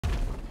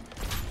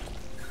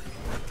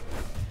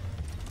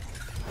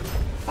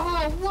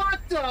Oh, what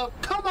the?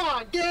 Come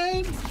on,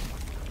 game!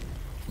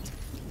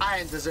 I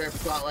didn't deserve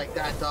to go out like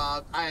that,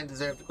 dog. I didn't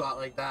deserve to go out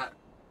like that.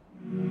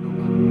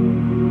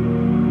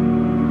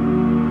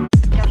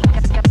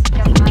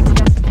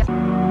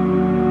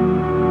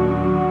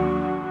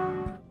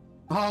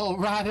 All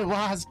right, it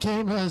was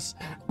gamers.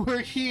 We're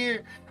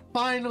here,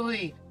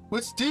 finally.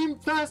 With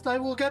Steamfest, I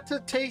will get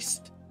to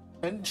taste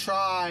and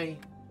try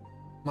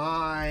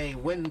my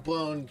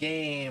Windblown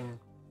game.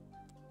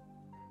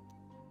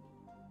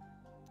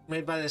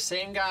 Made by the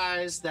same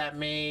guys that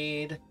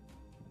made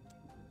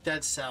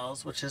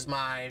Deadcell, which is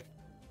my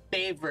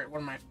favorite, one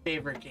of my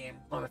favorite games.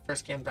 One of the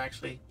first games I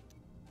actually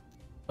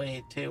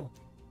played too.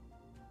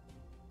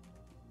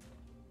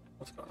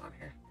 What's going on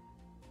here?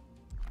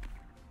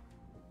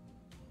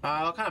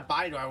 What kind of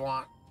buy do I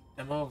want?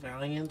 Demo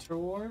Valiance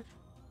reward?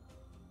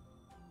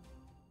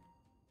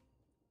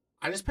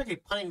 I just picked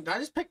did I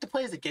just pick to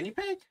play as a guinea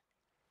pig?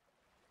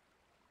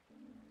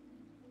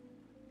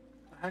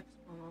 What the heck's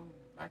going on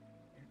back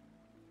here?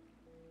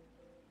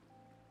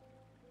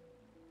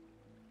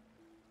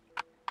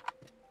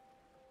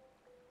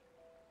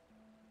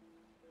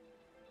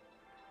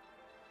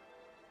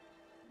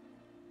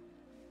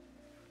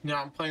 No,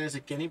 I'm playing as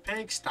a guinea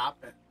pig?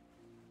 Stop it.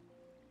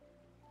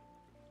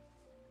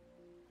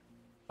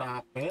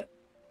 Stop it.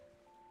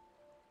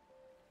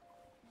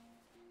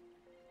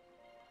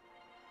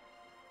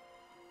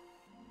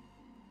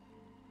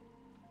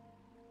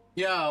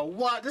 Yo,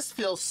 what? This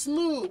feels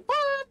smooth.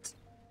 What?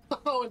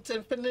 Oh, it's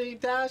infinity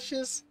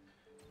dashes.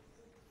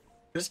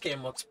 This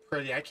game looks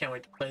pretty. I can't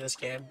wait to play this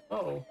game.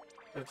 Oh,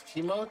 there's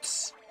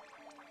G-motes.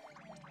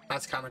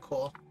 That's kind of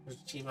cool. There's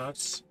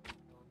G-motes.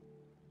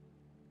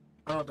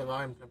 I don't know what the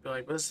volume's gonna be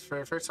like, but this is for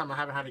the first time I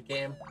haven't had a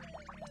game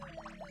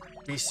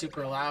be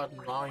super loud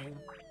in volume.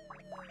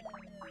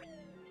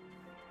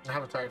 I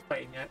haven't started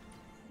fighting yet.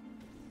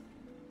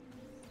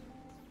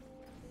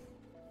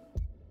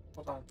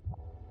 Hold on.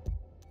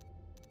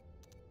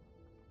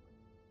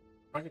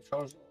 My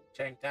controller's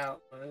janked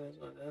out. What it is,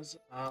 what it is.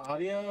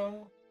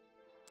 Audio.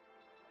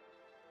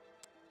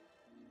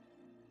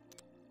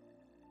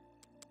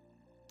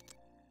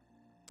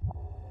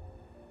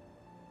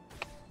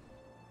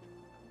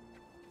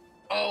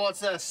 Oh, what's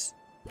this?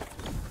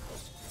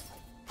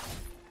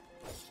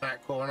 Alright,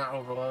 cool. We're not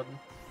overloading.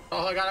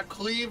 Oh, I got a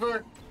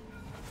cleaver.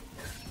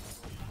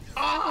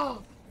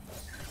 Oh!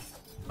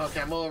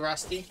 Okay, I'm a little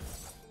rusty.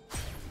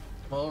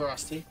 I'm a little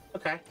rusty.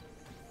 Okay.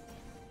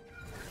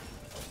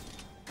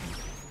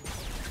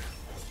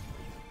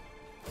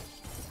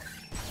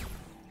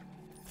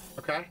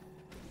 Okay.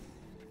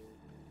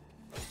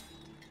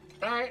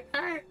 Alright,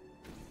 alright.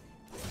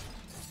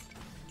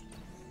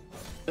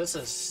 This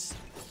is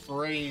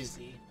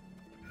crazy.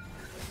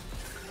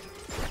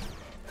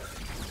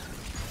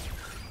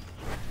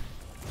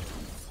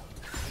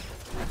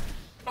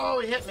 Oh,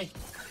 he hit me.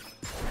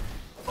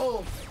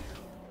 Oh.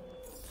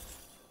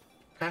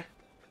 Okay.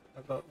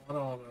 I don't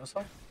go this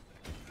way.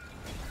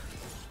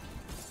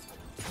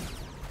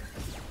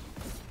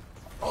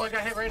 Oh, I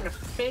got hit right in the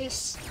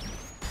face.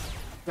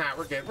 Nah,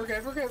 we're good. We're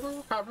good. We're good. We're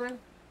recovering.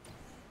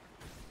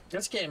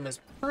 This game is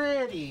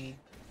pretty.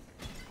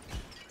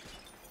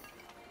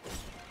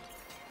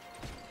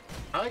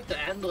 I like the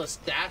endless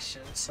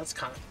dashes. That's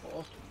kind of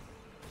cool.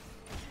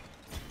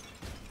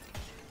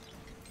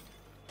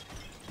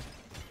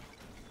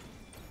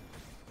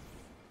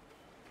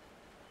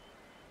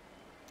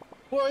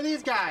 Who are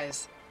these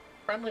guys?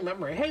 Friendly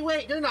memory. Hey,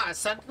 wait, you're not a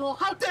sentinel.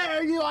 How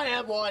dare you? I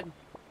am one.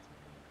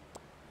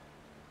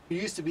 It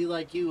used to be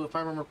like you, if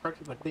I remember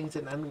correctly, but things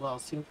didn't end well.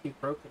 Seem to be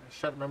broken. A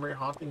shred of memory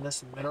haunting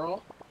this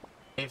mineral.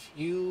 If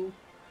you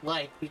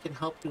like, we can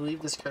help you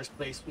leave this cursed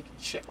place. We can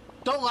ship.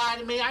 Don't lie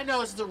to me. I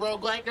know this is a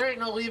roguelike. There ain't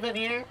no leaving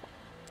here.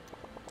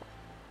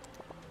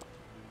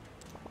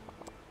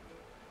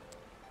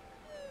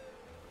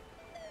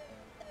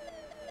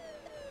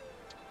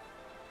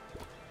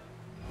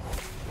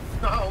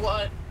 Oh,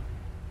 what?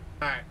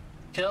 Alright.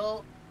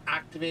 Kill,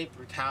 activate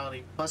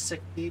brutality. Plus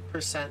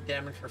 60%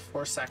 damage for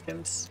 4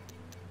 seconds.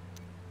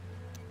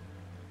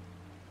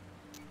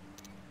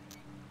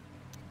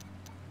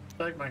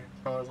 I feel like my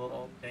controller's a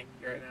little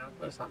janky right now,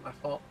 but it's not my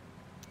fault.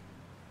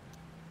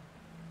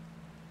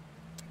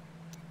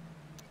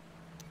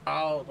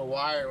 Oh, the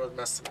wire was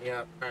messing me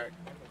up. Alright,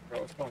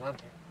 what's going on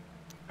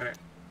here?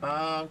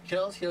 Alright.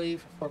 Kills heal you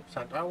for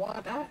 4%. Do I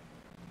want that?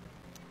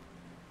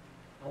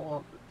 I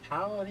want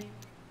brutality.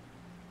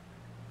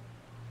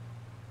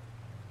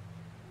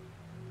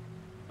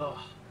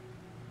 Oh.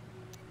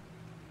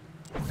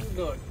 I'm gonna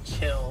go with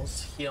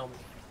kills, heal me.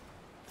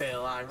 Stay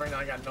alive. Right now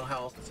I got no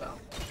health, so.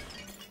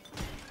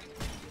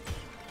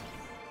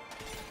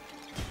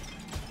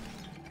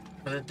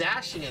 But the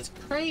dashing is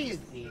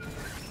crazy.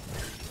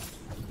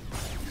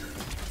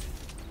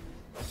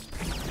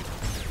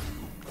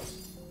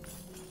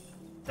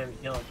 Didn't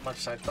heal as much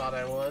as I thought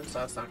I would, so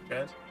that's not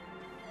good.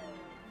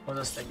 What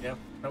does this thing do?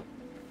 Nope.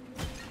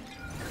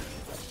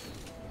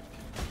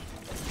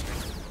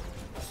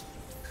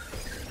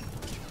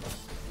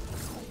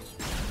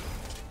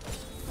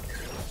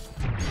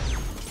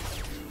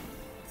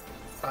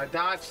 I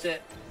dodged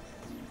it.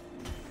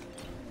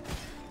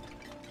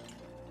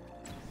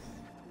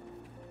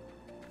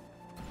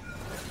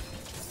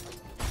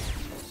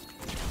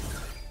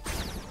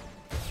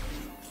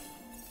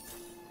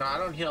 No, I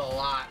don't heal a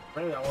lot.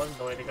 Maybe that wasn't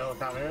the way to go with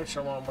that. Maybe I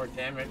should want more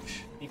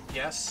damage.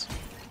 DPS.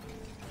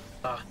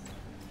 Ah.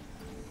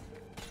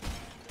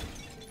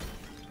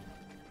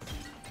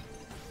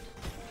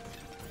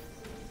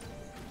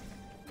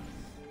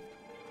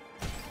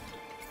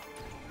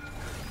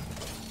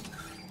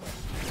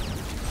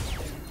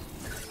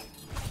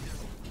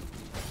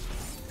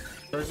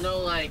 There's no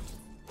like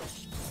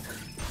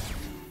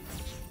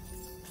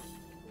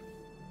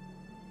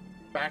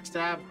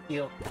backstab,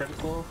 heal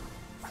critical.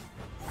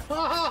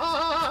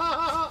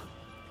 I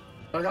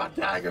got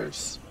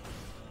daggers.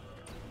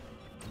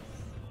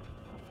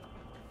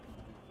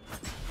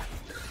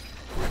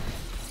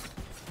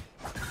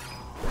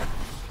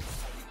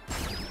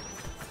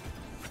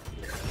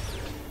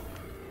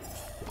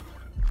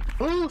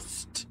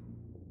 Boost.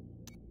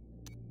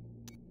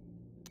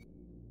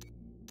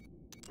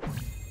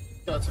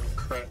 Got some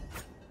crit.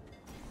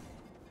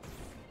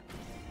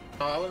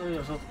 Oh, I wasn't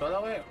even supposed to go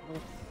that way.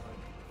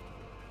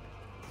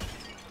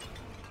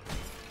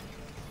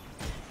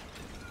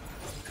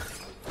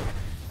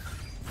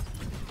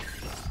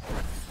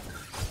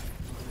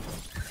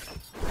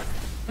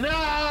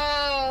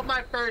 No!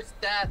 My first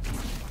death!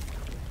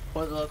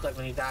 What does it look like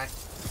when you die?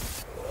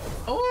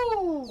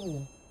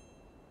 Oh!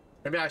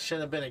 Maybe I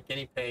shouldn't have been a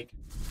guinea pig.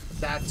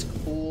 That's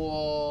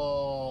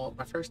cool.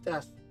 My first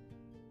death.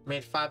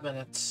 Made 5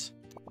 minutes.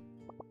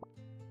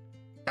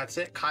 That's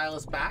it. Kyle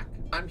is back.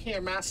 I'm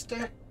here,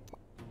 master.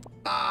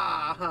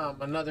 Ah,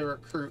 another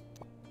recruit.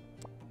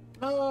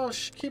 Oh,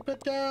 keep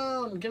it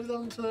down. Give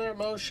them to their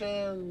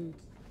emotions.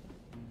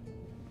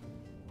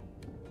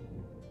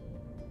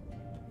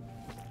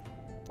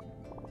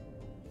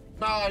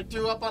 No, I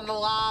threw up on the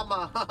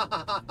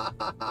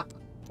llama.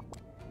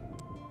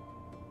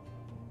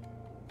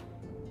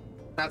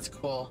 That's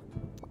cool.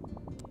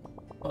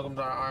 Welcome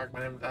to our arc.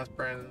 My name is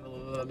Aspirin.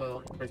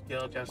 First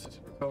deal, justice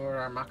recover.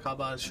 Our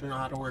Makaba is sure know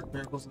how to work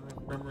miracles in the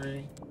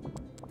memory.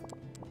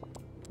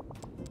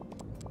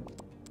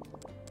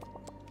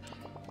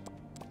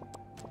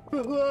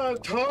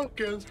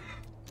 Tokens.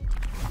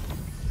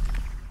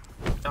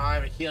 No, I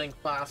have a healing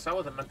class. I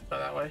wasn't meant to go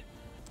that way.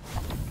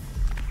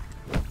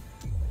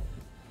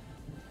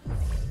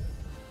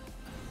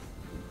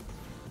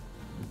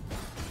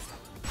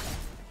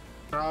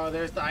 Oh,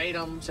 there's the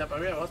items. Yep, I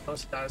mean, I was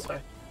supposed to die this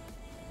way.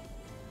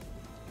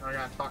 Now I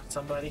gotta talk to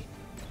somebody.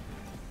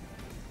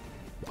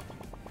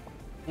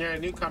 You're a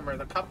newcomer,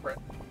 the culprit.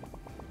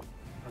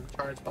 I'm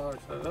charged followers.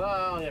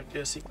 Oh, you have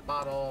to seek the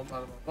model,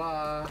 blah,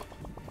 blah, blah.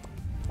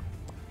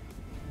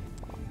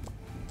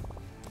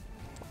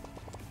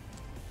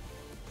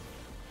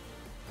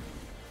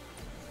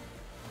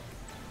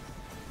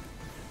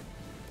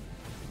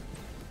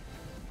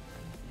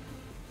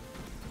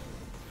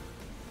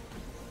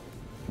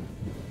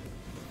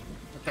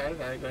 Okay,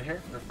 gotta go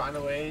here. Or find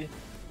a way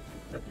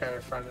to repair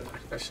in front of the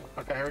next mission.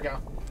 Okay, here we go.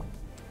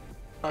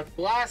 Let's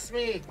blast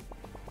me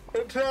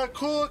into that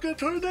cool looking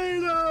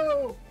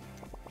tornado!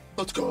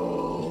 Let's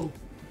go!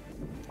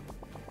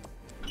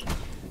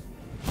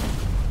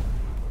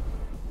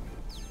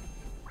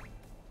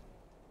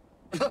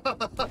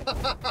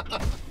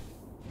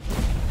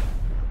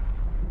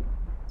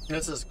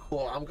 This is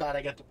cool. I'm glad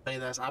I get to play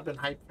this. I've been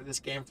hyped for this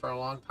game for a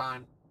long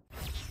time.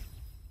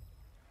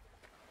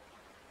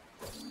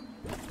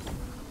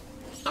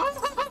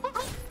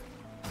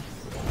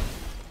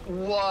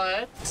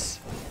 What?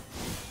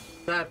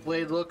 That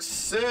blade looks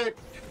sick.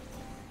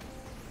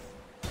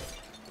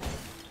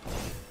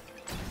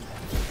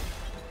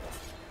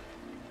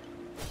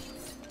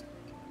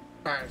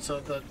 Alright, so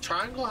the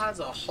triangle has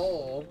a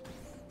hole.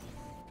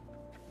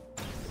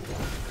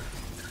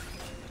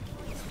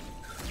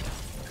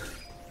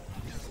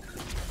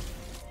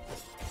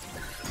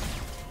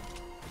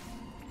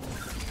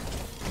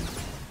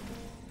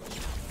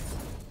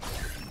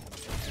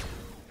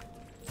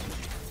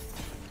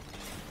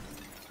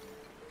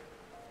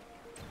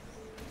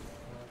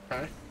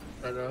 Okay,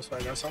 right there, so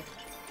I guess so.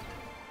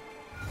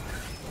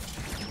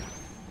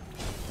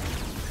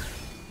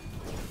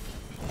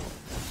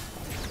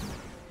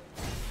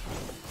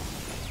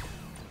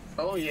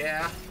 Oh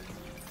yeah.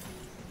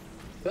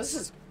 This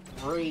is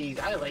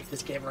great. I like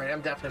this game, right?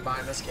 I'm definitely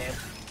buying this game.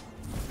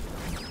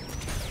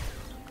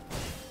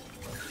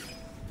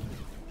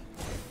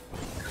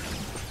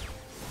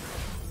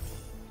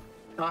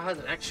 Oh, it has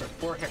an extra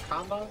 4-hit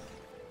combo?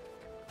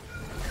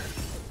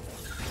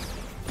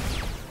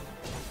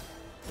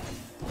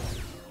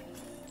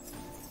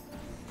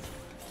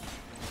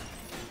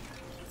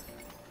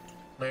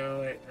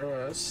 Wait, there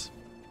was.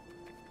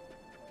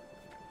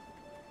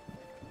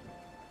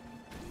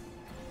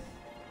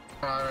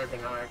 Oh, I already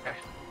know, okay.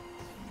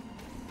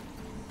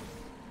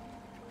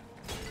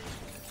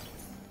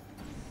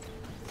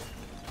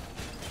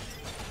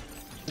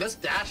 This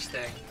dash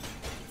thing.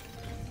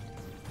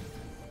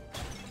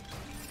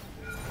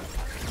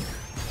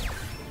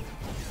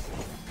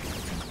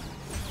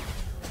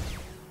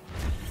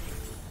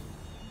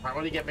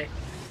 Alright, what do you get me?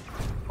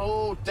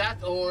 Oh,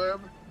 Death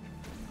Orb.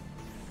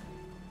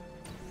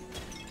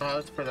 Oh,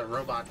 that's for the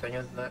robot thing,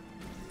 isn't it?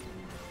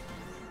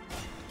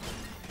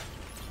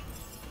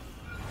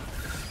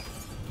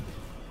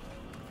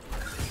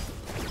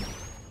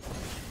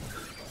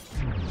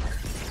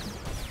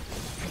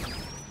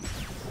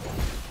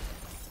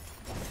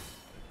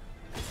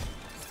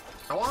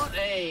 I want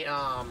a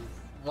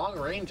long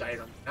range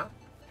item, you know?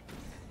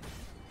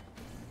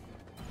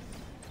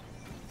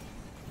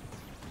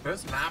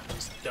 This map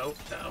is dope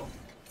though.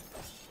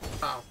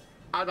 Oh,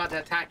 I was about to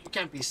attack. You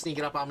can't be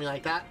sneaking up on me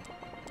like that.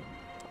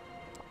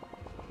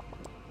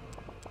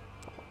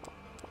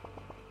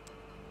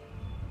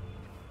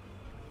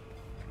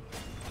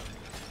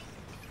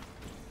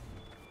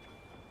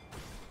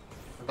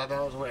 I thought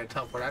that was a way to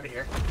teleport out of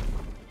here.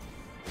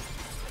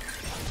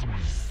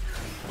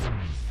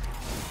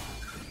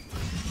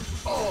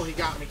 Oh, he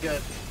got me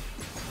good.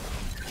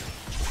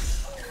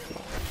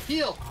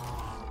 Heal!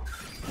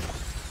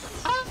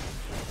 Ah!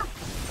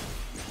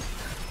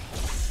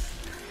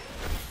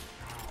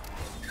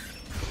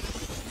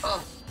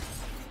 Oh.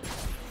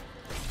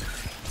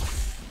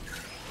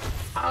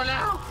 Oh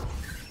no!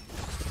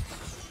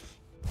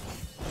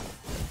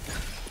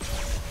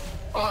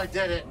 Oh, I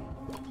did it.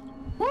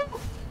 Woo!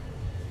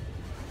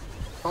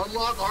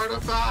 Unlock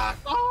artifact!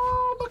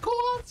 Oh, my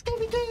cool's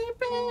gonna get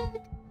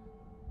big!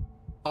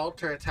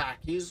 Alter attack.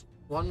 Use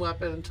one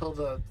weapon until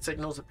the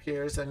signals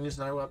appears, then use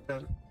another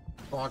weapon.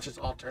 Launches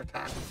alter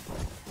attack.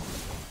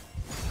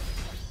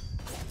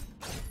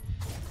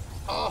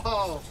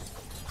 Oh!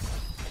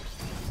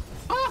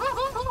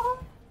 Oh!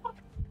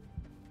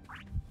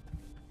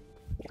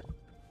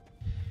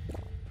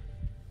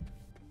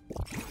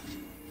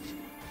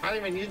 I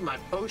didn't even use my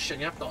potion.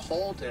 You have to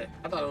hold it.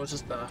 I thought it was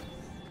just a...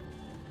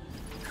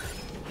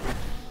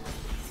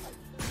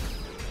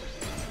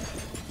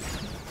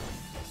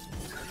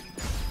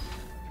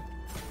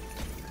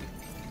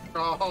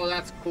 Oh,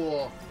 that's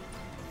cool.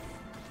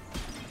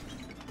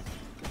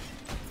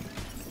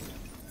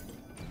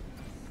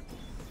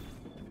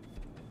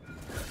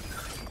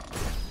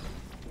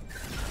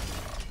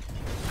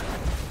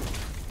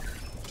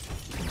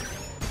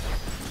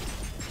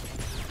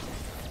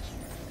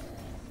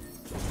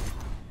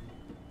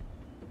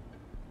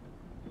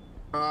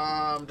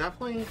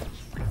 Definitely.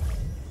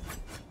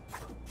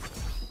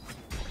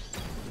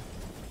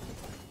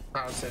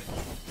 That was it.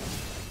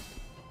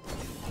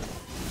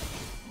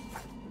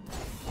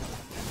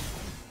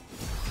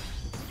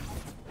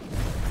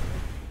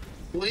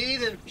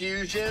 Bleed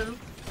infusion.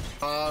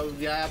 Oh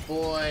yeah,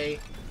 boy.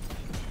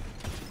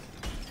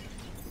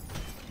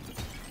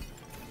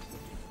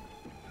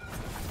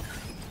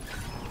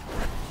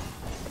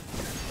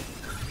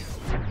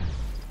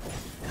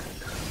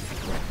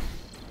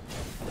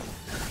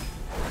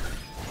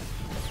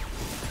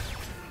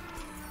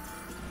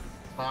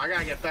 Oh, I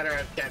gotta get better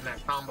at getting that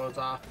combos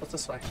off. What's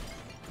this way?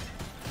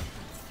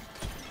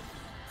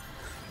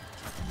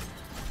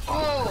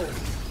 Oh!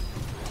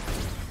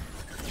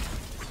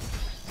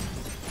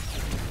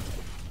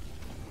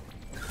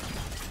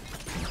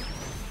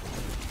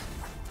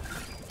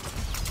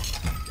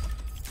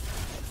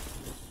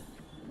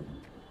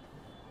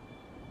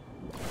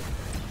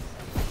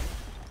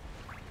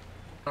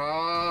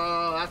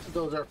 Oh, that's what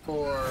those are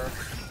for.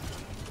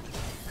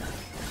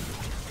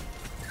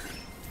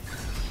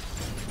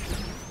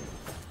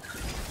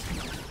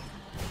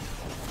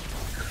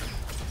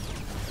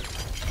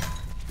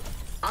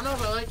 I don't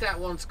know if I like that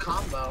one's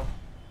combo.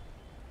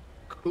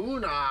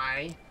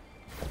 Kunai.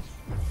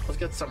 Let's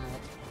get some.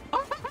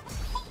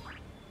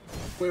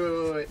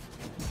 Wait.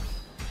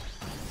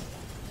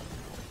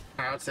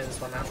 Alright, let's say this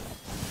one now.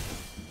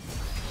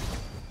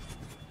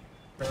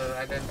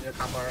 I didn't do a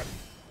combo right.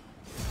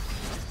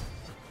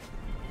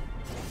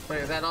 Wait,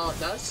 is that all it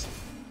does?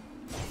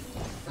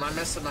 Am I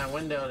missing my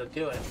window to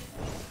do it?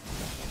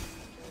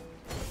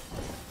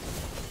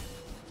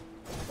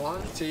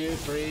 1, 2,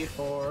 3,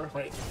 4.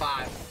 Wait,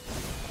 5.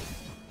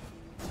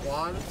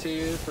 1,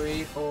 2,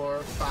 3, 4,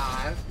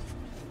 5.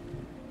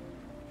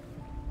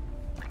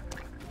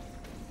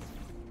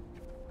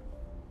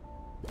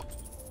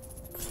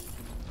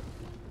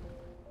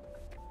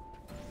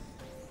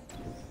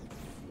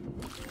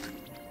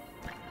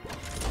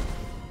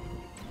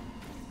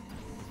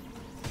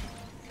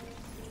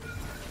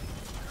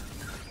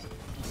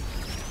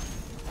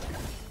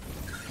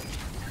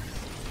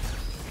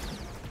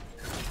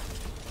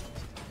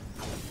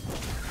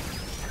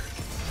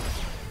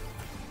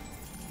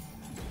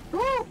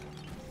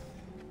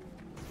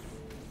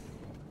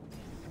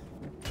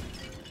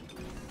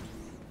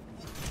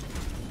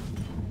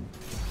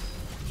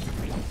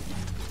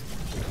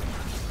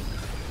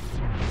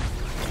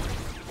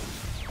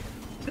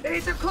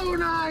 Eat the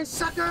kunai,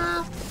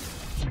 sucker!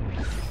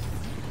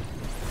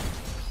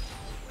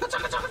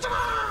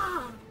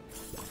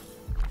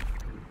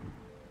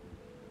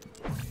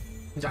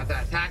 He's got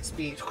that attack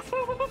speed.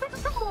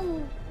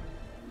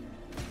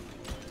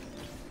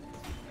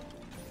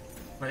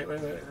 Wait.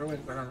 Oh,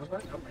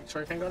 make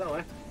sure I can't go that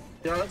way.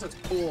 Yo, this is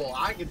cool.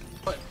 I could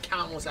put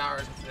countless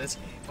hours into this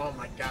game. Oh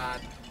my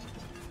god.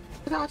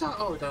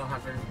 Oh, don't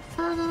have room.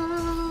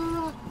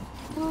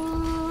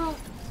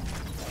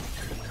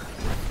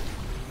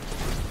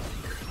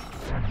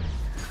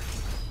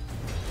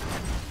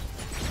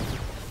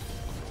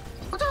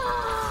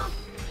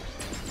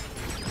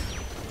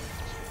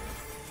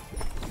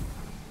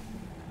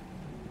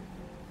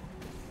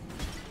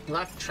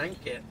 Left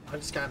trinket. I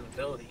just got an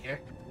ability here.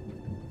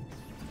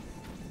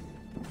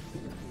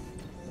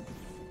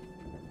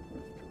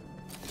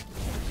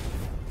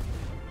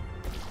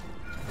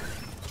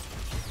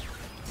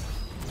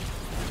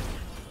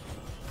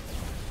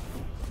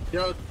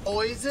 Yo,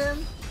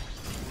 poison?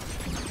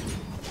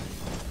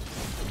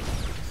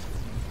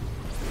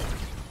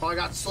 Oh, I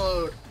got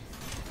slowed.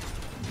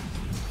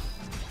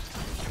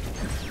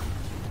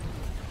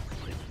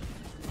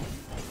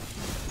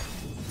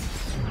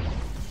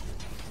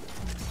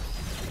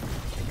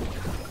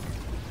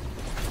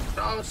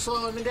 Oh, it's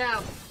slowing me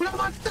down. But I'm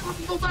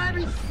unstoppable,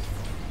 baby!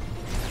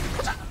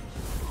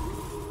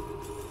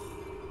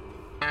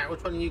 Alright,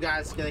 which one of you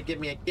guys is gonna give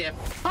me a gift?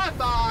 High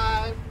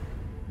five!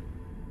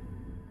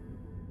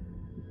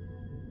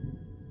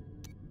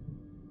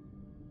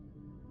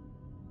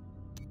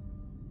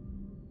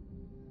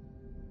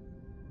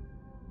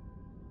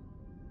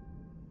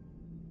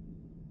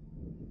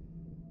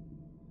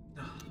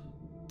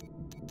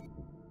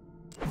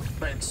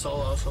 Playing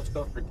solo, so let's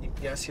go for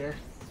DPS here.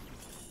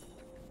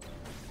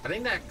 I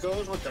think that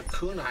goes with the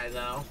kunai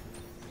though.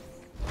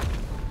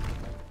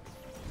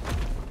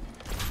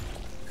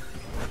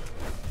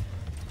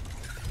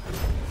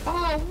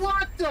 Oh,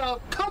 what the?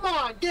 Come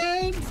on,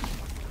 game!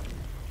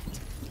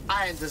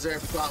 I didn't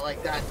deserve to go out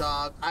like that,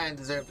 dog. I didn't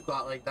deserve to go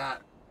out like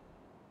that.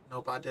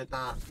 Nope, I did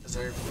not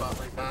deserve to go out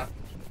like that.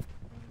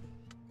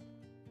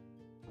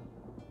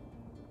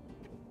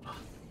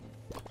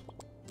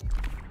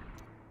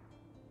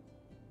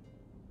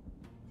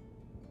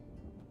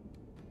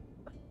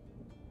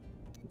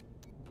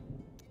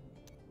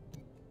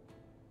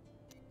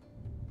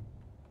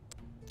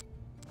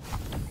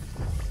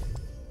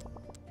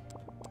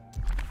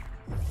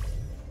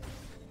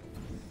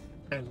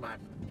 Here's my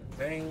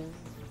thing.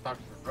 Talk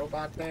to the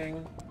robot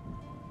thing.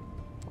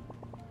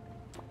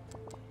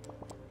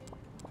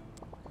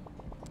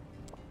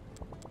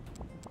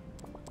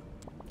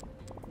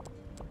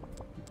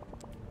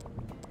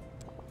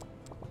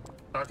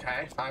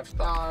 Okay, 5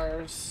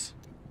 stars.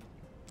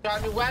 Got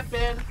a new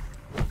weapon.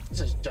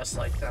 This is just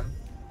like them.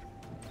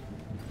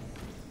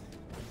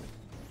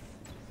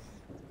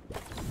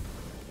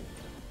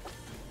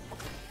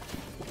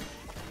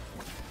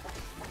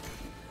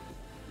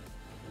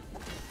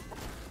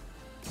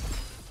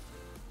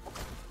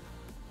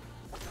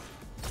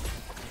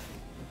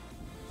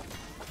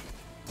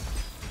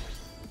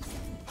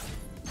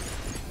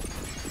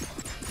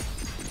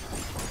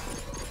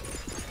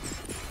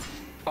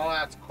 Oh,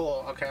 that's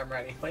cool. Okay, I'm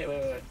ready. Wait.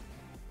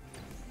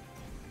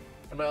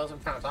 Anybody else I'm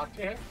trying to talk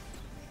to here?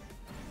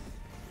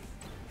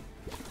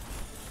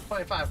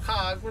 25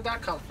 cogs, where'd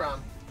that come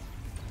from?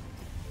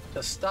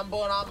 Just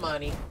stumbling on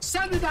money.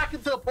 Send me back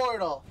into the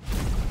portal!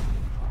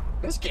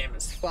 This game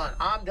is fun.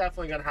 I'm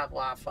definitely gonna have a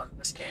lot of fun in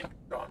this game.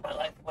 Throwing my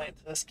life away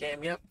into this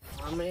game, yep.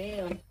 Oh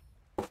man.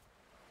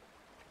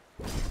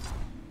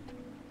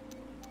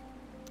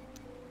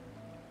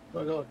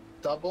 We'll go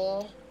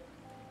double.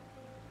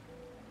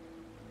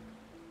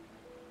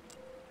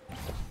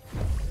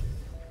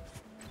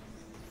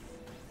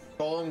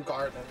 Golem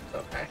Gardens,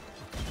 okay.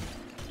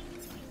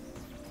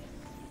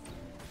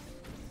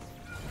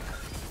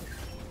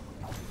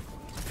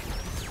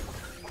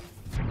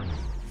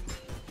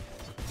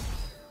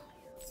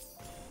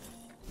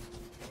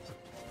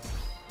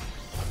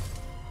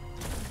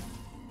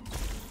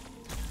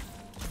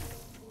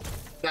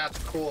 That's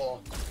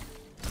cool.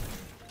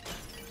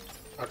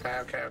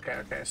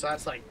 Okay. So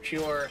that's like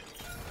pure.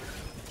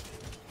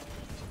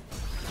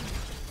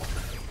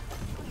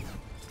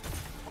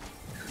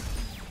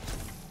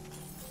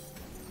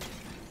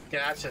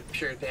 Yeah, that's just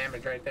pure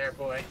damage right there,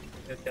 boy.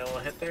 Did get a little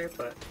hit there,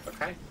 but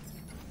okay.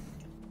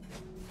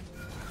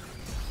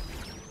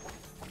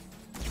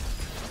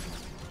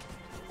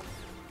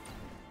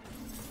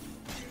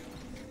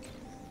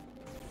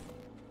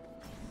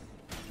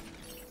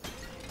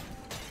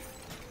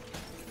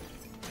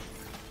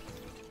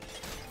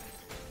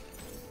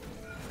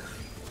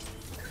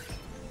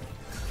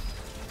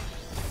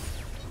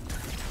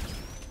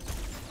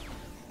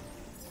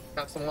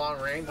 Got some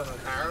long range on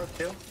the arrow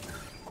too.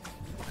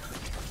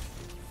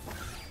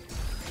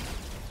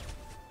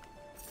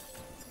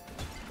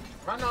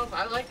 I don't know,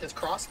 I like this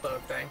crossbow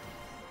thing.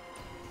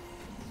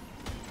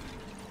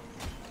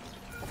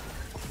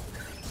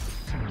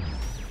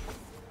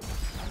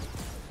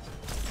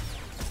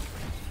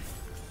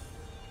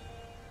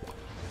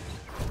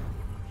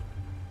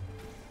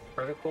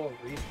 Critical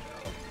refill.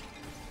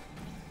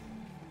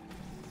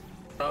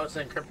 Oh, it's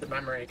an encrypted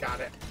memory, got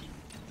it.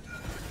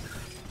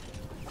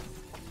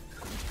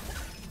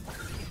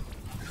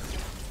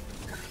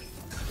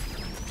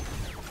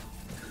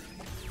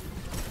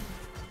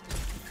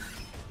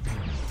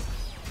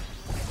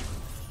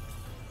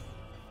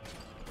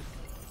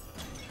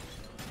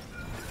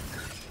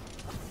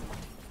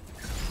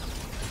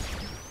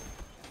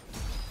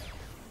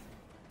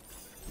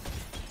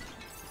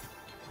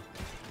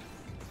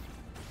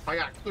 I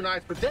got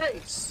kunai for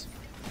days.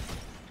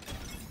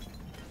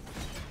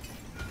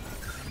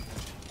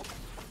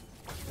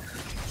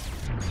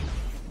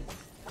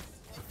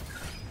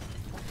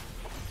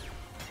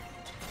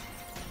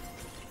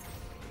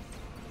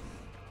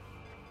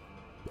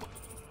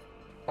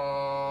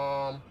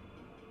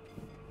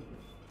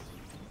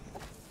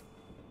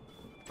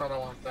 I don't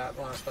want that. I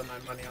don't want to spend my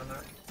money on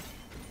that.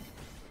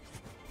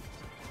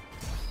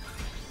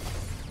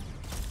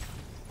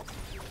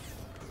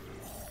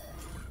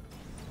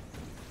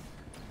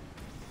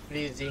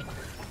 Easy.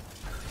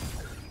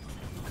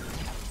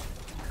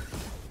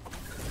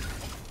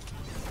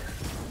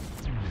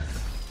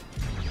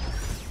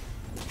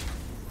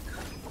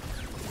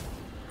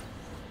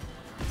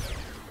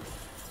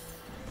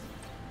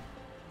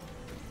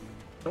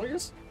 Can we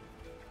just?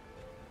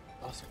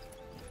 Awesome.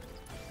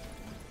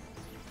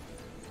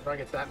 How do I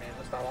get to that man?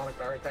 That's what I want to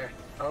go right there.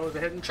 Oh, the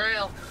hidden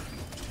trail.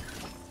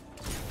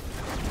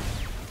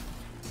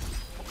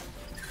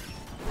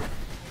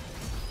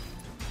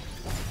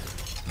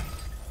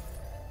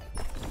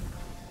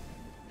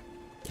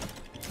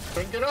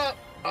 Pick it up.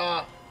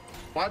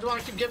 Why do you want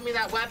to keep giving me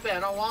that weapon? I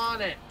don't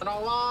want it. I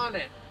don't want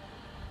it.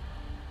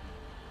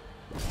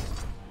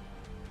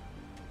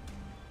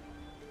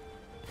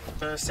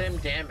 The same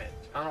damage.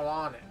 I don't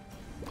want it.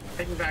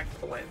 Take me back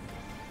to the wind.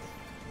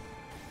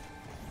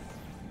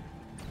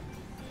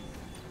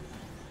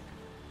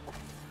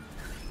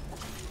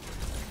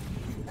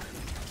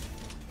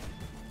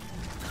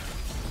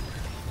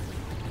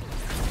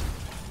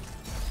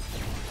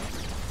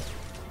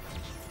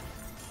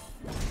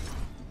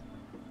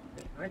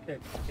 I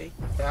could take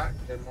that,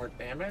 get more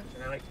damage,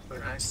 and I like the blue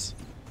nice.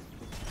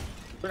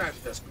 Blue nice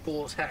is just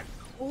cool as heck.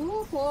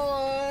 Oh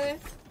boy!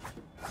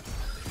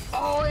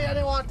 Oh yeah, I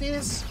didn't want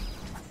these.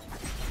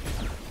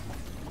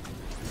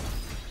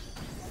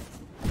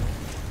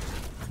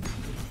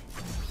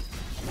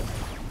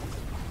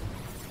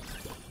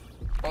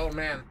 Oh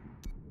man.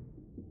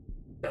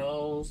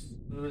 Those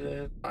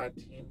looted by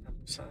team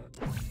 10%.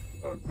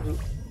 Oh, loot.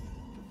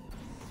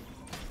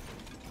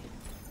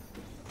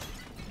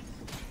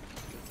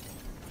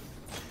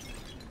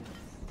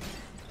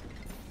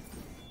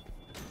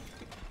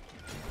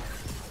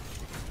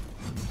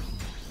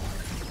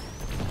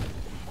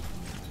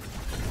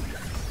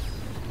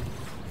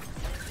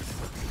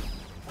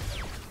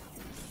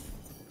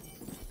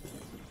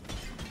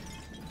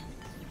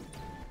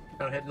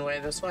 No hidden way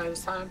this way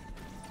this time.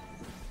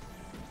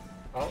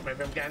 Oh,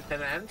 maybe I'm getting to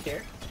the end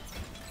here.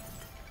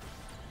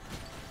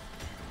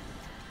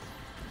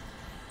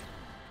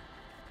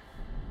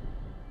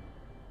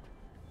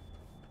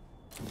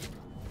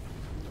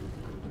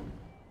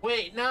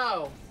 Wait,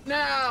 no!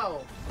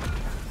 No!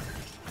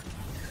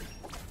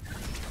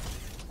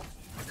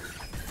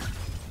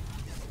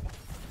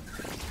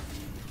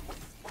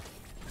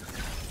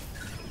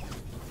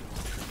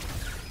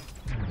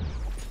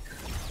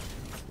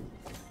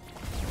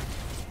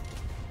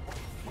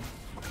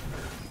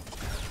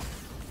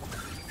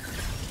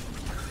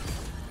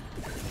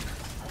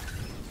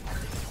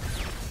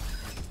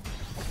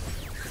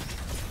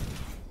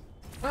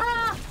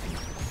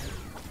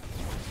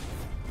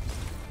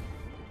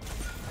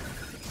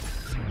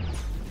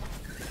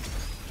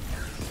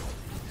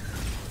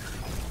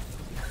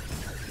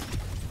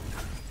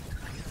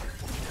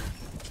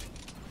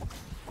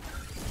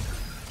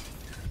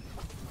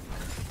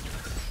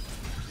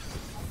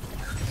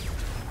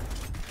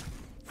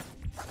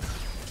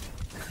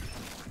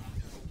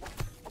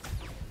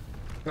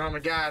 Oh my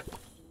god.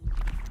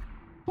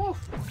 Whew.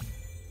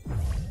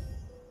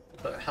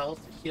 Put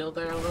health heal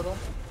there a little.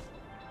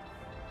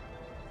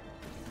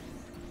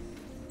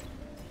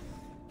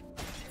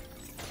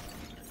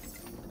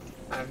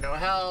 I have no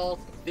health.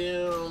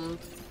 Doomed.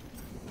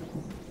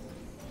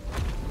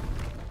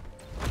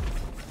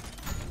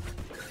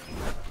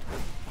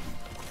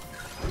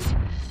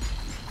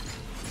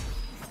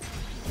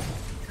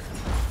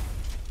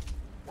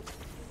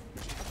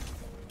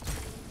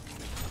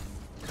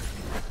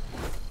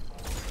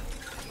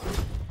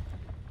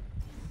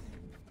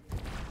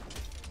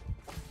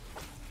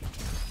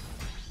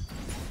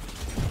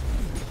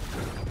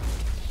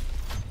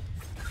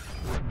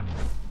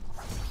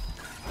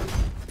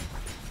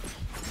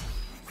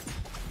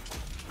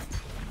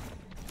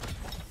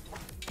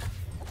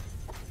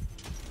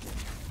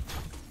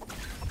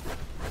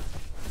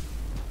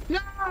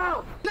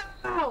 No!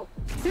 No!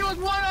 He was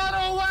one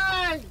auto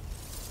away!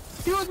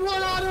 He was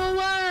one auto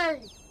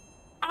away!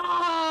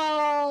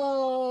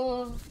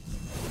 Oh!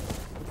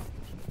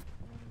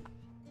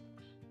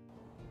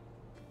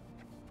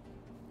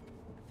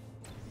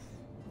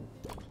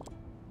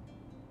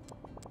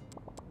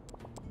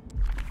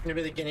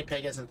 Maybe the guinea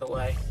pig isn't the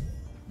way.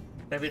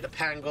 Maybe the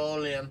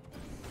pangolian.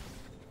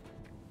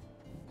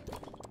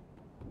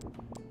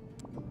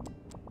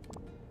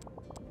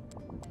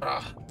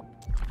 Ah.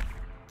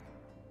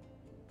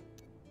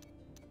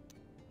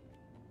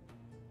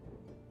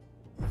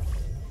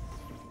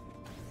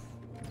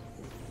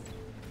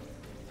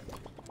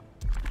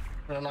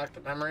 Unlock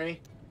the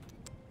memory.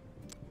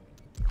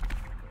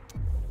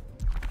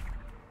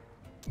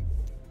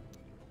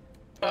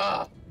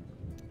 Ugh.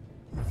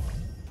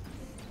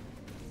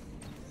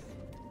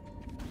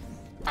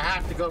 I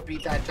have to go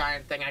beat that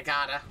giant thing. I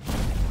gotta.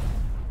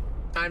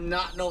 I'm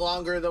not no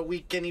longer the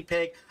weak guinea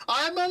pig.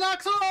 I'm an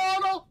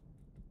axolotl!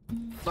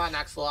 Not an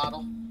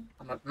axolotl.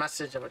 I'm a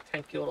message of a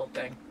tanky little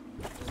thing.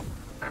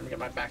 I'm gonna get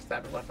my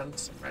backstabbing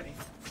weapons. I'm ready.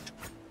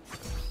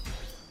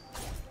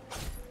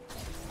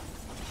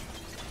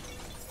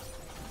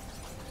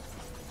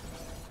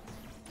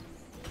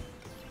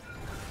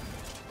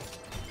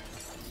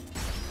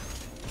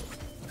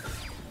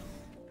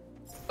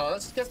 Oh,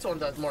 this one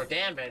does more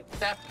damage,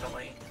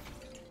 definitely.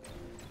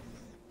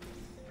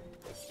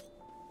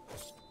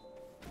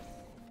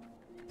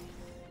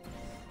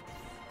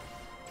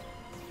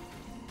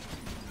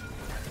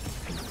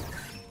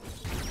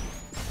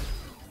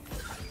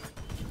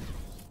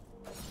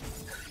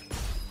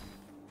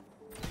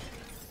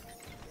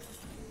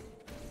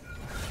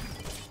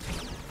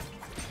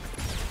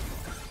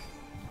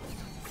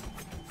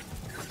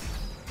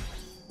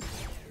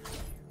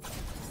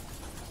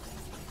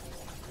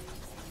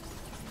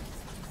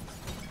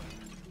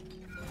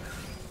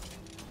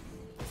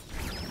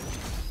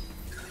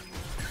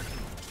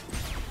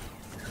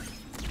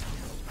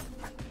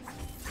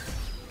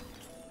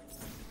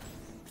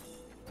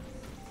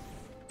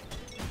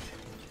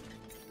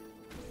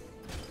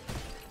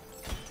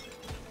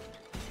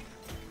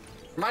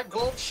 My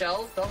gold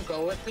shells don't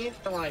go with me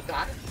until I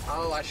die.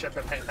 Oh, I should have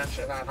been paying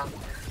attention to that, huh?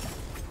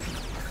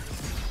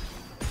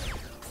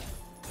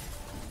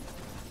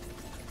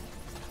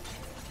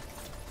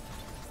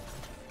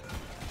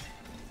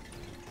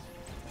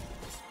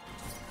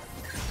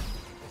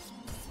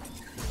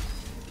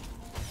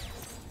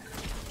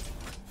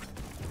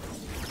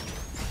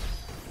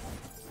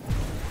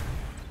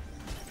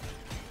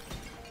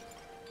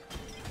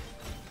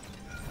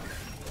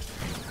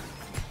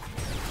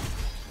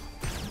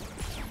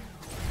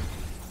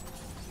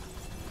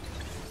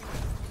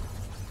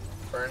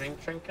 Burning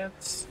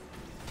trinkets.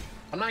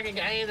 I'm not gonna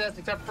get any of this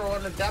except for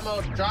when the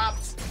demo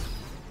drops.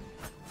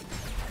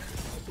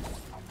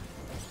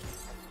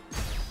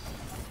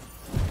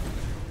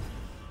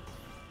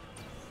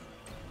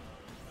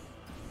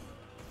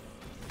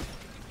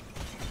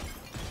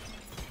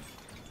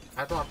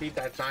 I don't want to beat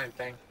that giant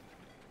thing.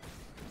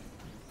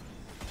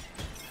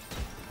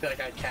 I feel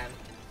like I can.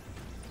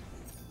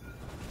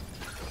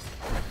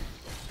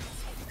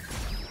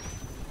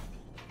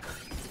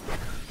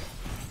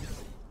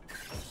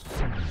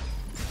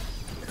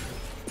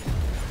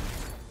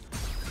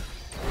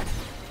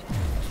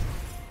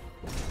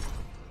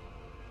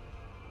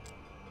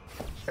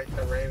 Take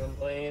the Raven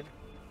Blade.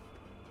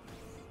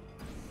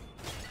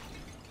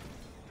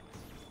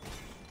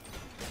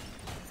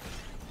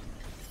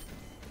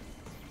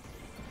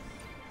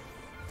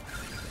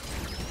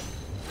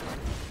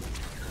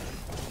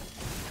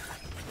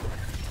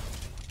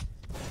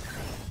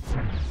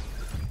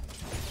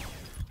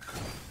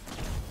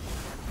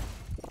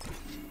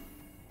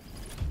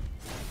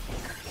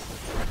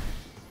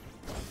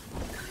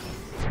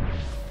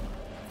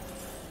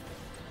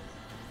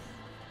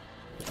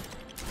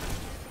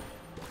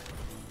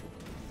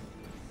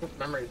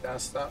 Memory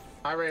messed up.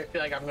 I already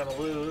feel like I'm gonna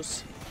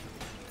lose.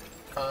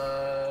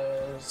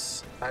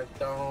 Cause I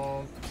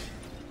don't.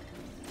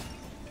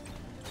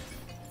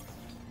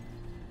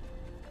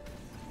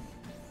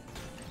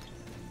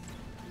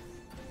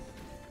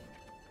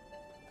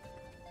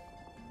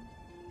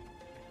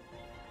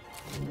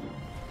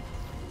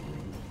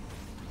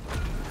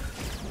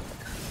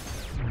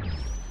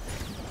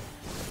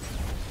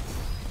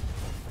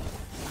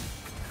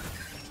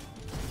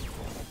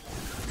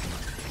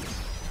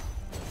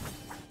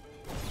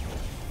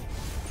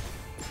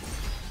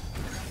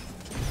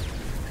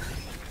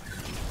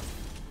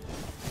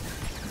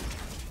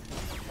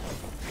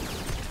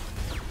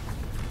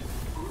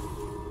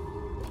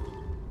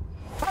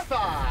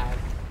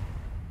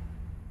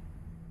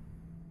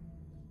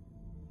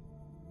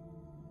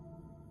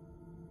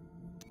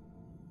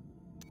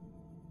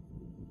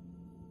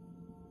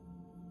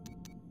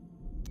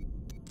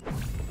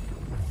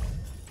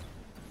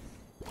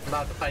 I'm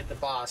about to fight the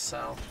boss,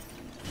 so.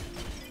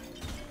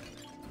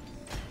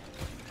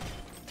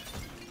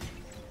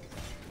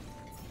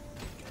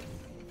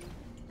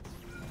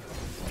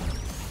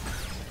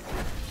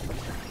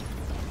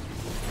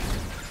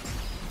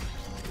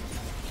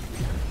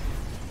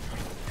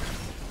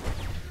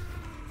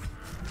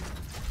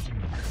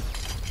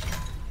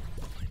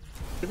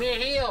 Give me a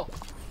heal!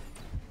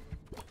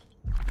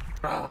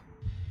 Ah.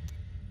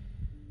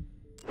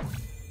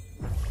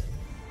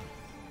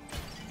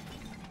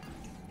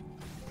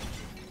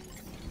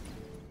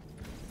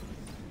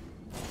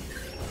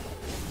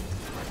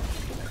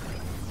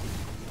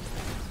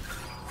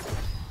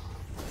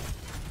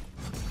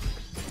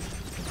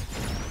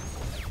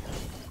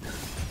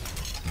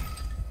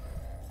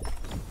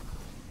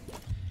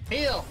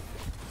 Heal!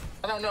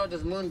 I don't know what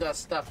this moon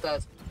dust stuff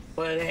does,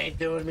 but it ain't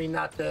doing me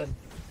nothing.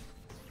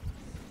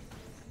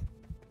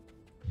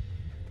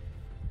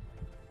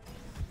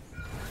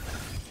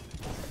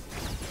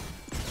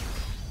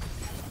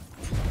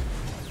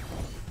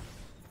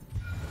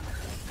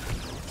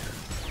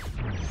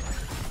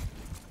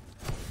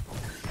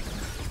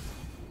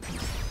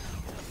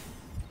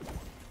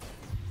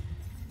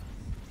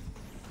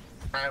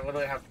 I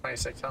literally have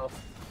 26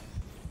 health.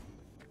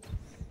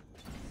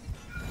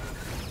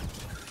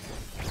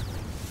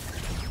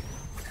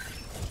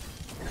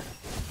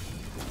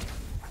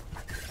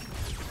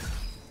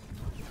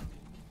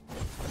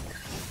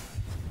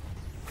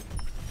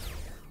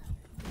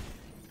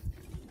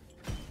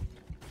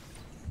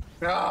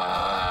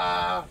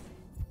 Ah!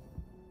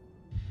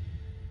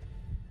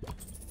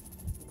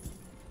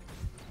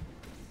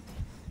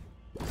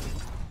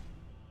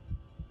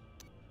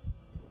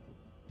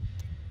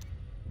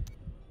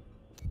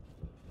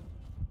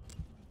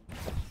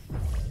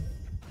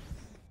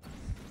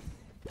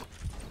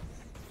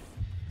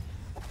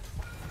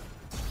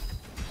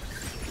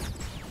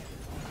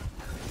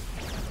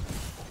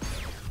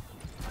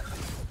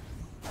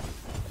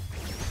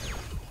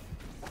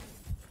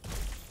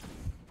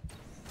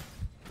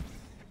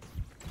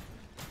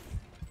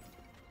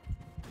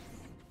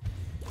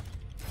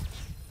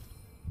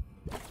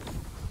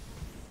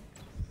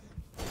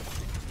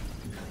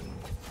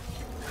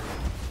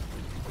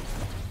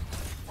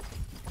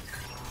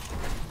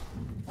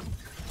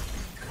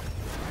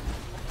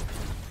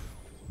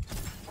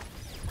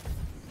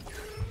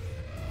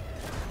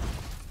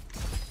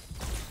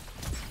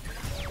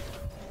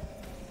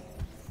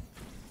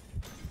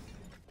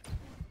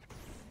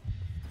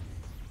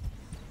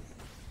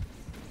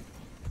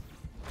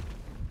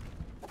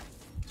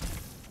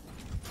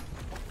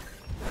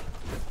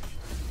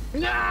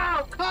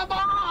 No! Come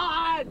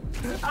on!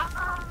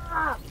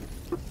 Ah!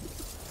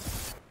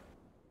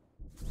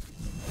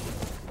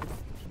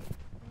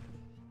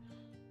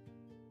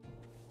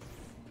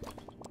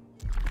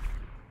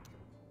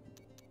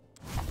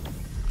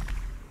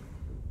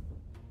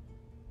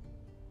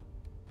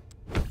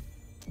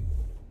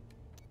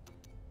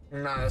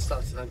 No, this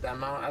stuff's in the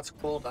demo. That's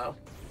cool though.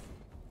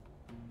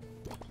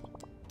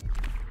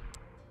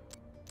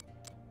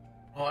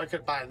 Oh, I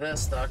could buy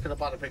this though. I could have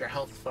bought a bigger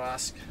health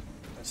flask.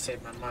 I'd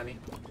save my money.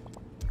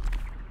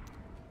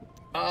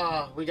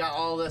 Oh, we got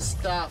all this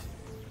stuff.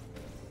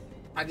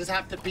 I just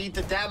have to beat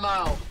the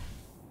demo.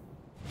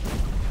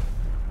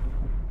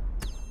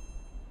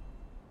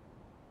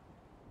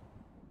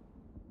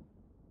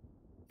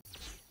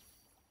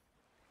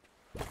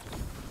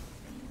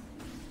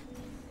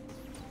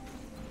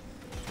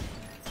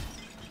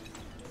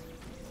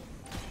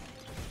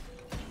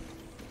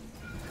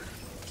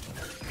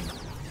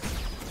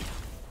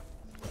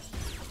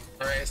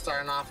 Alright,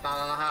 starting off not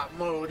on a hot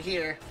mode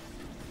here.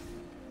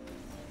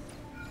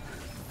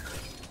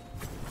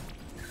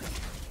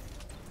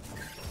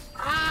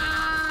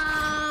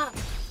 Ah!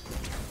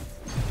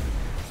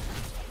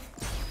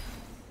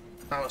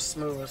 That was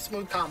smooth.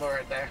 Smooth combo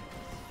right there.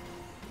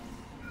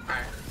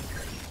 Alright.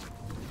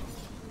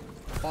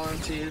 1,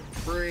 2,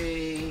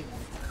 3.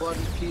 Blood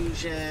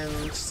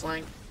infusion.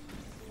 Slank.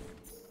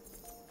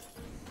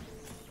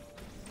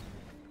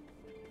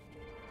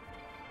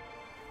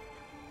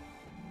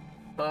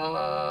 We'll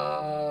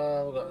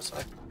go this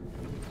way.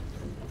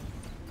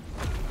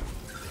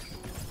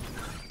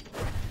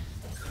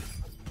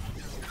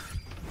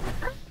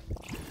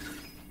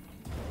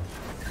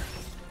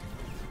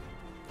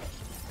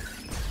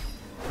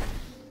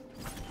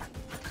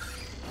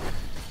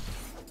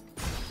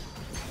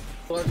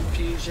 Blood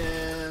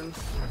infusion.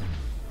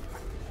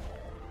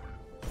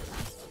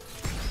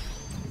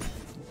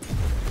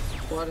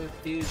 Blood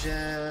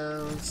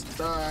infusions.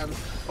 Done.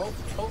 Oh,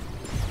 oh.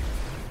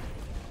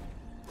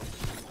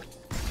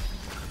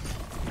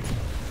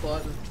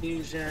 Blood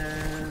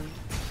infusion.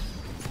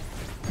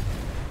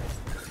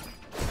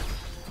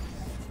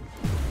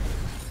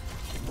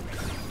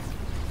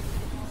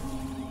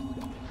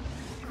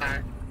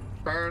 Alright.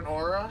 Burn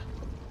aura.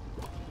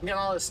 I'm getting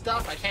all this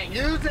stuff. I can't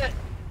use it.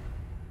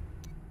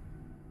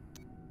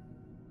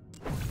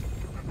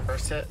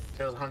 First hit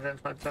deals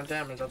 120%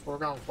 damage. That's what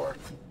we're going for.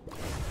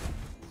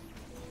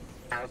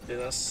 Alright, let's do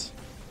this.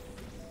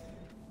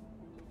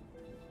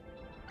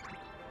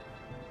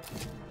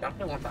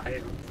 Definitely want the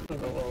item. I'm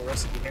gonna go a little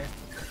risky here.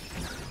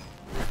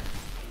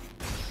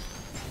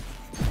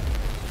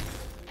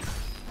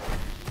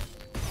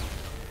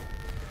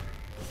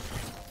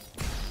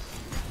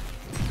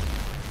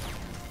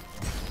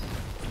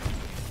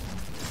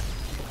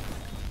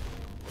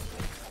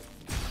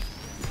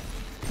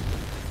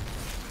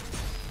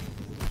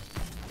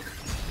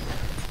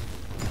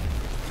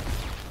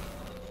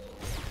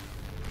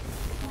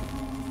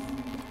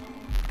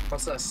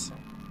 What's this?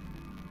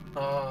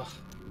 Oh.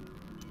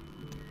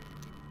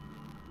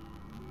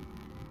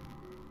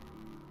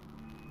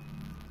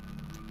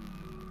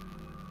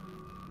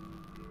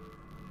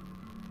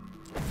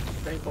 I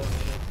think we'll need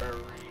a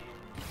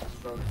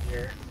combo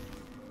here.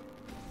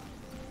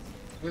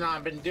 You know,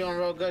 I've been doing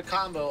real good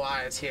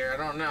combo-wise here. I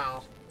don't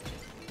know.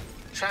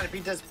 I'm trying to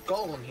beat this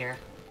golem here.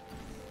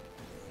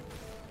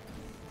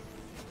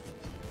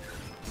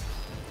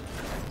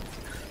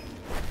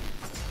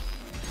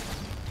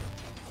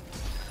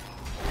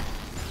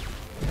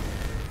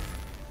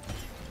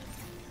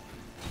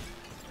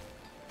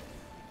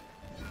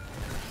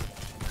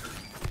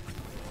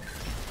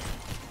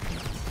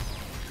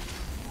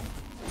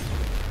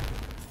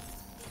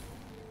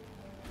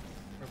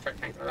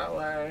 I can't go that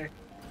way.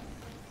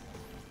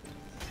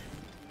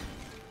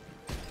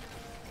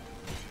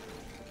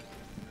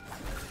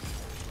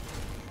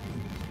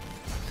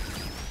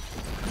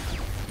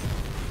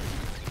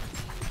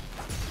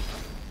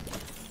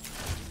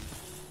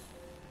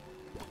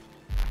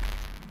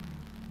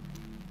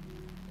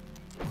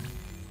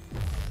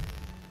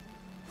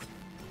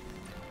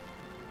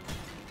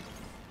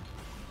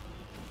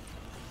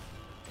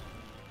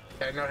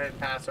 Okay, no hidden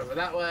pass over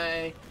that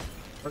way.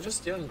 We're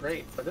just doing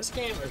great, but this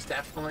game is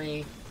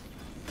definitely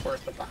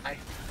worth a buy.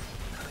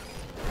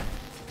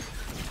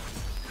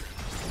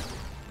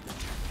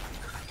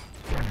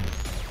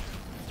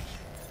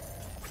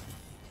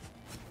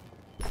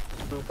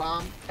 Blue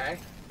bomb, okay.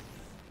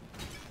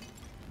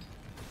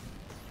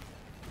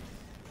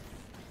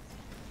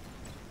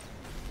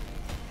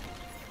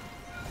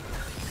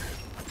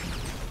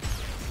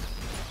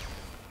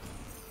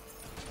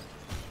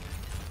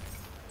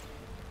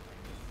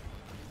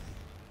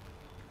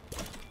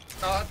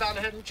 Oh, I found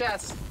a hidden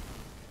chest.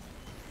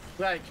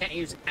 Well, I can't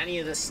use any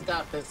of this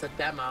stuff as a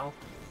demo.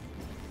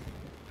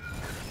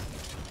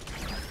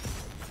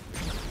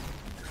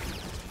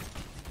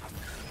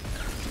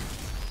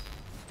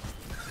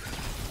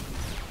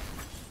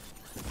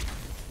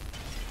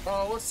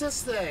 Oh, what's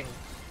this thing?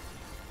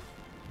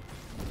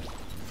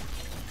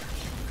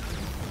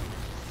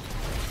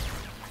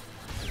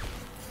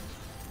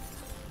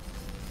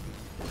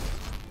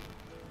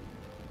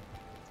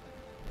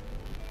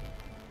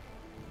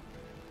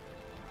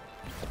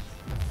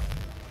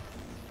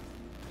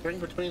 Ring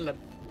between the... If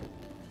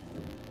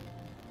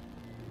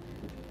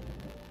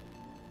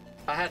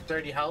I had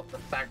 30 health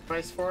and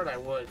sacrifice for it, I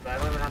would, but I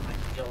don't even have my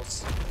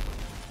heals.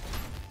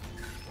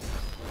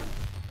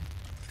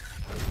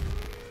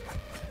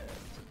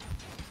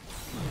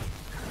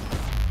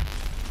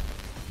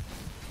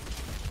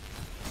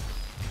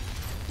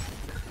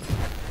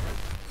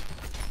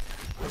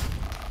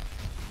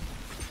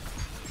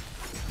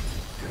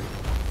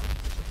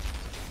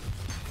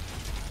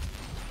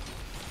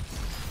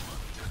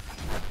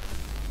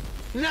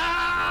 No!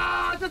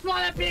 I just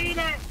want to beat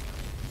it!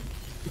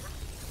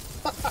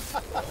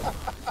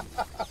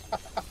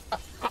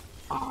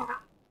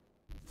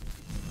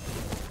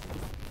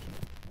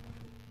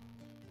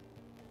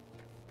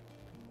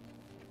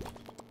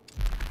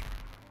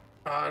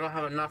 I don't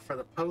have enough for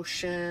the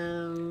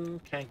potion.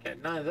 Can't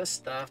get none of this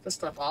stuff. This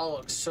stuff all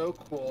looks so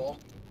cool.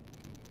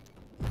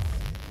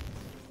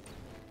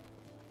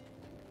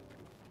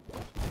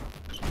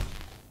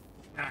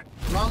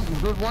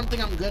 One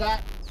thing I'm good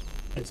at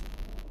is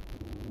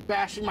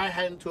bashing my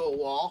head into a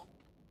wall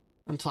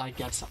until I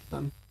get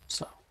something.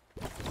 So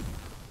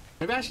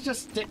maybe I should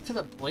just stick to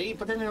the blade,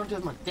 but then they don't do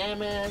as much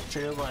damage. So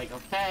you're like,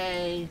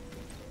 okay.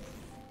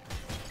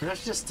 Maybe I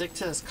should just stick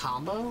to this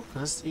combo.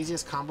 This is the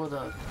easiest combo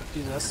to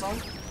do this on.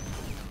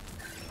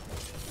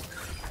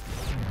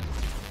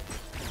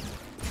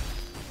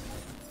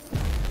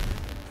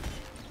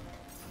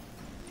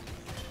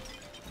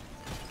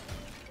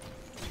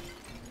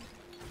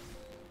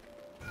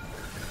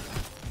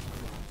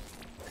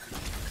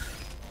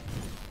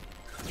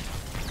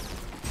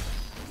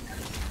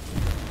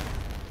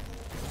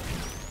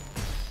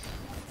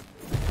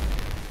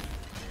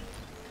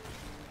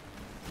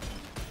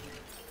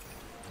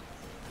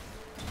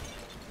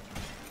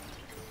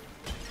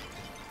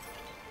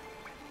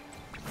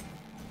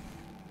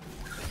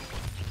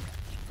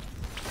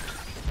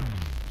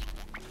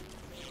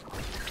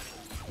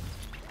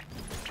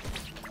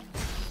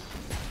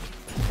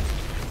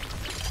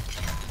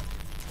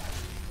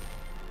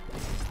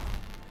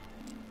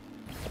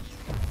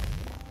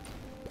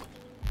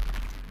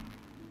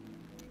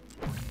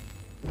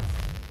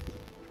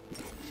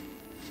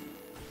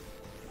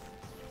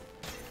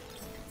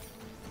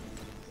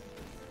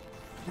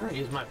 I'm gonna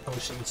use my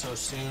potion so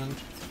soon.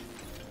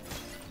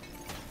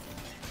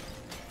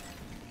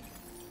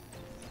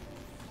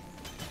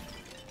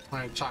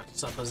 I chalk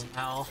this up as an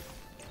L.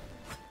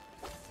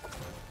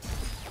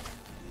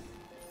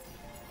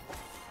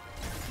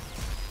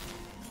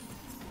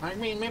 I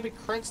mean, maybe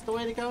crit's the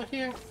way to go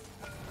here.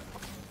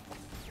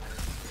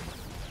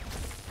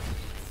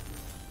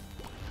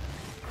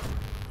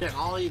 Getting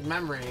all these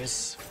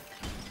memories.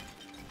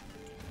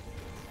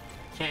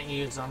 Can't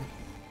use them.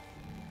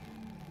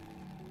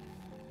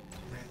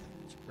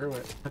 Screw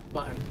it. Hit the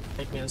button.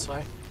 Take me this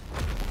way.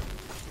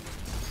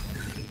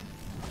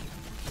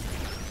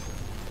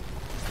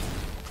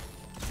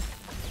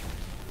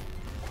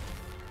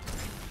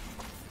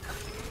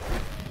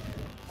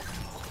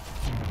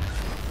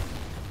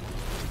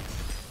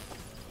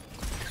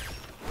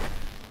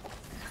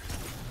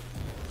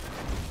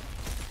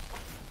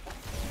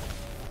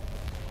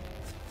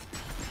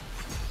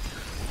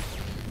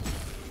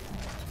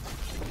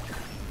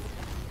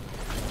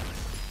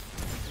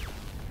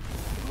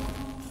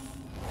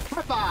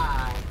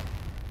 Bye.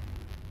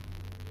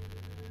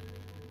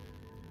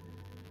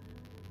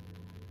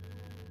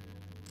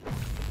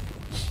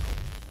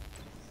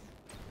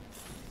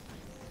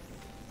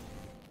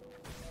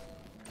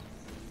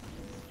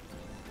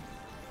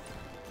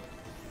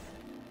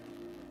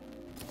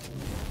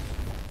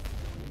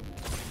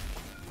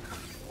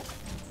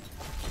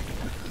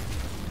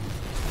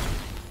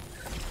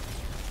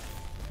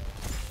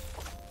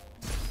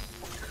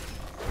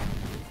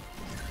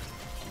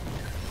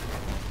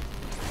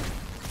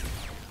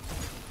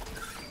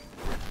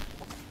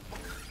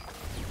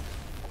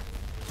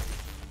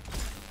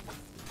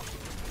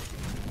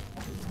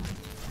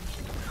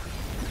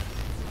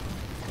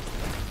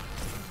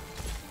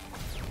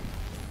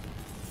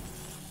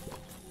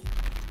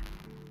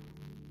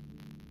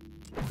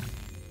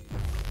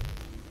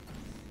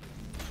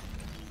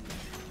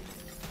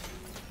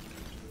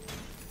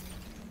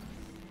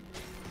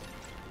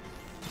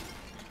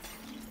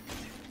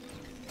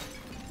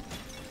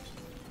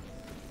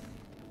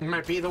 It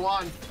might be the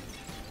one.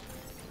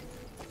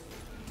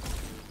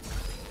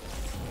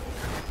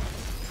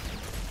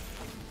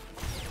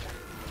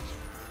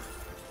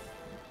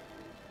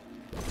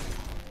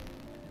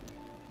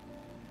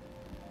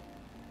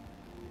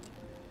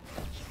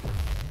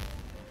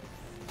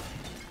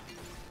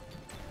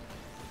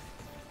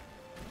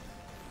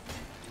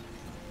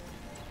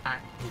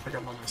 Alright, let me pick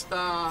up all my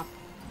stuff.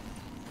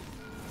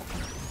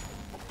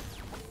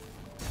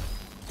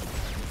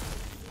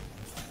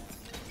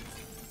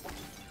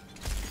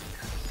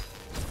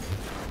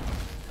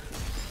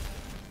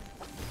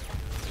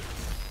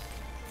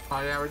 Oh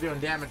yeah, we're doing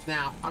damage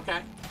now.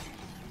 Okay.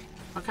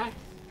 Okay.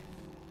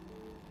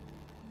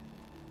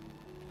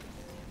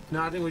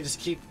 No, I think we just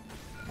keep...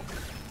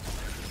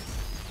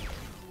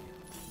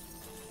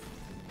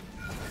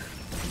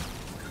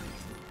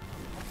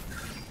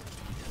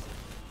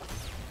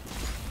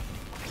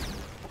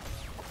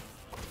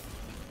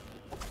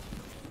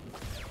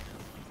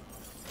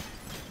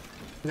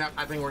 Yep,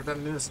 I think we're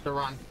done. This is the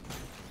run.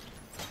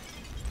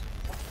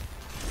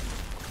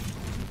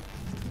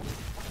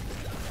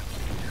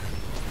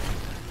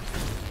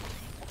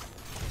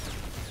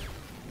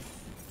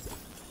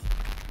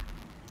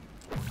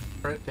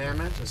 Crit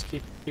damage. Just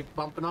keep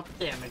bumping up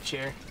damage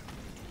here.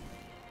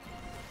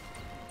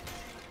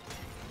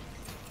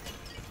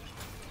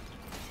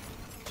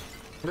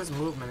 This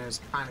movement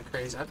is kind of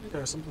crazy. I think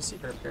there's something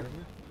secret up here.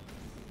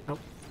 Nope.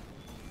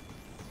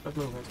 This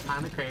movement's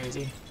kind of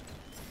crazy.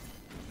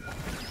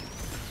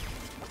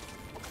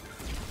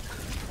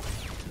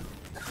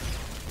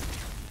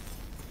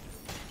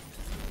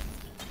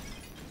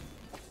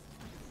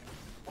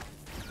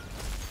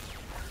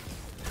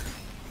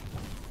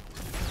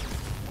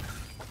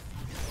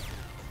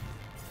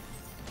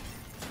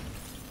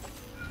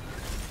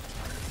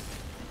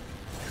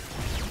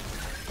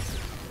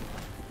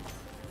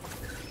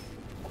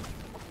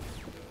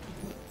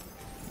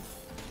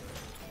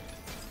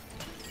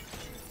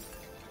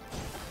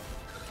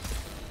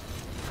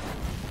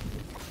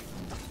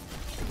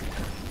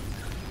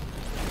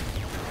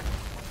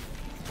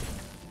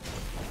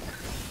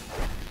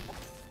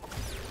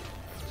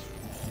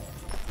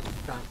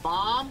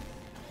 Bomb.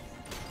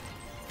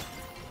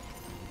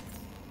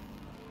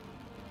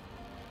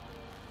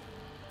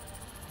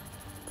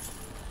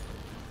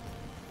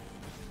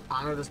 I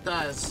don't know what this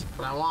does,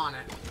 but I want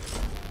it.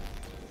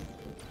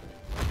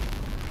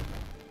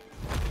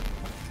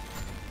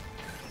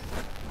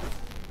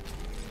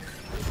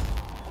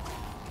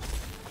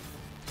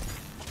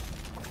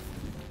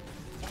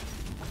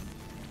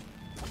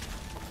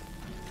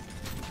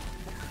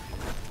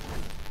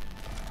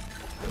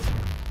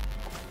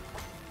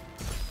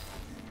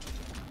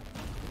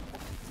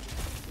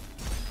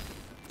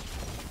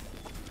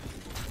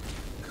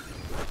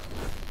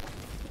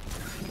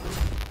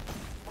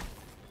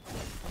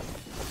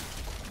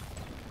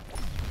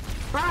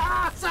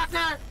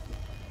 Sucker!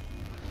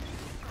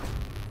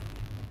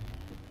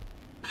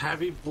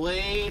 Heavy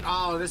blade.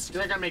 Oh,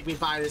 they're gonna make me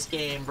buy this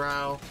game,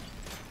 bro.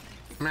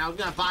 I mean, I was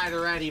gonna buy it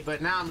already, but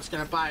now I'm just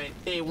gonna buy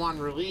it day one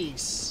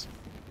release.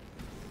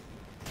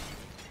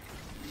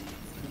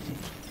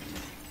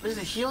 What is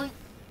it, healing?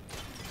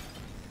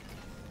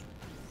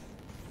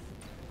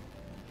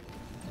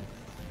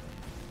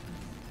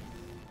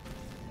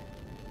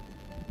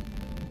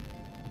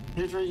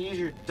 Here's where you use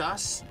your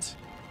dust.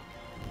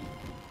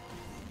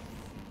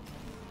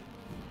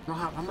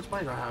 How much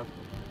money do I have?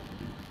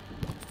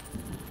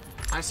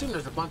 I assume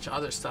there's a bunch of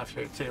other stuff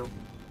here too.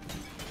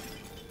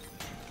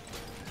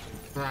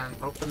 Then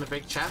open the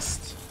big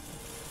chest.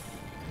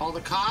 All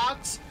the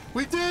cogs.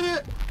 We did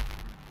it!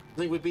 I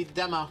think we beat the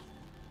demo.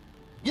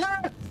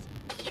 Yes!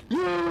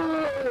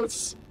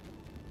 Yes!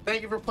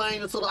 Thank you for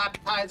playing this little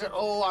appetizer.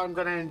 Oh, I'm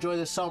gonna enjoy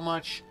this so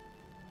much.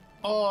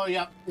 Oh,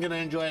 yep, I'm gonna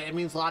enjoy it. It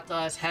means a lot to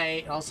us. Hey,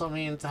 it also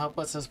means to help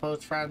us as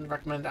post friend,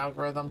 recommend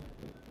algorithm.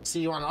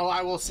 See you on,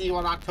 I will see you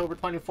on October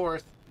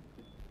 24th.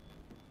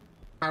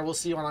 I will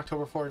see you on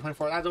October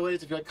 24th. As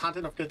always, if you like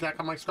content, don't forget to click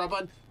on my subscribe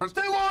button. And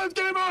stay wise,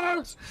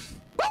 gamers!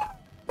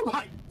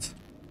 Right.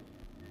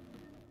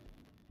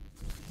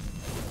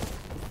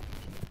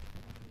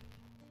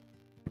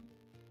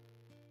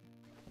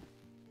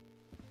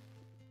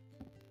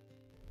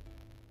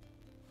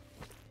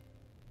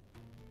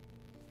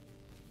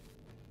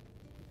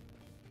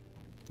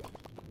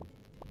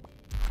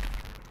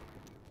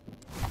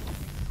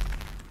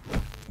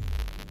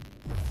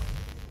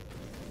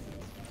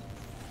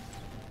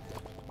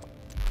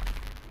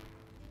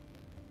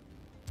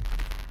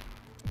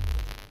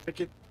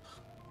 Pick it.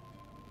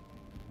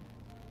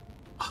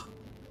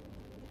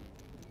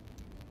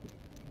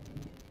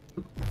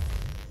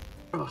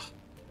 Ugh.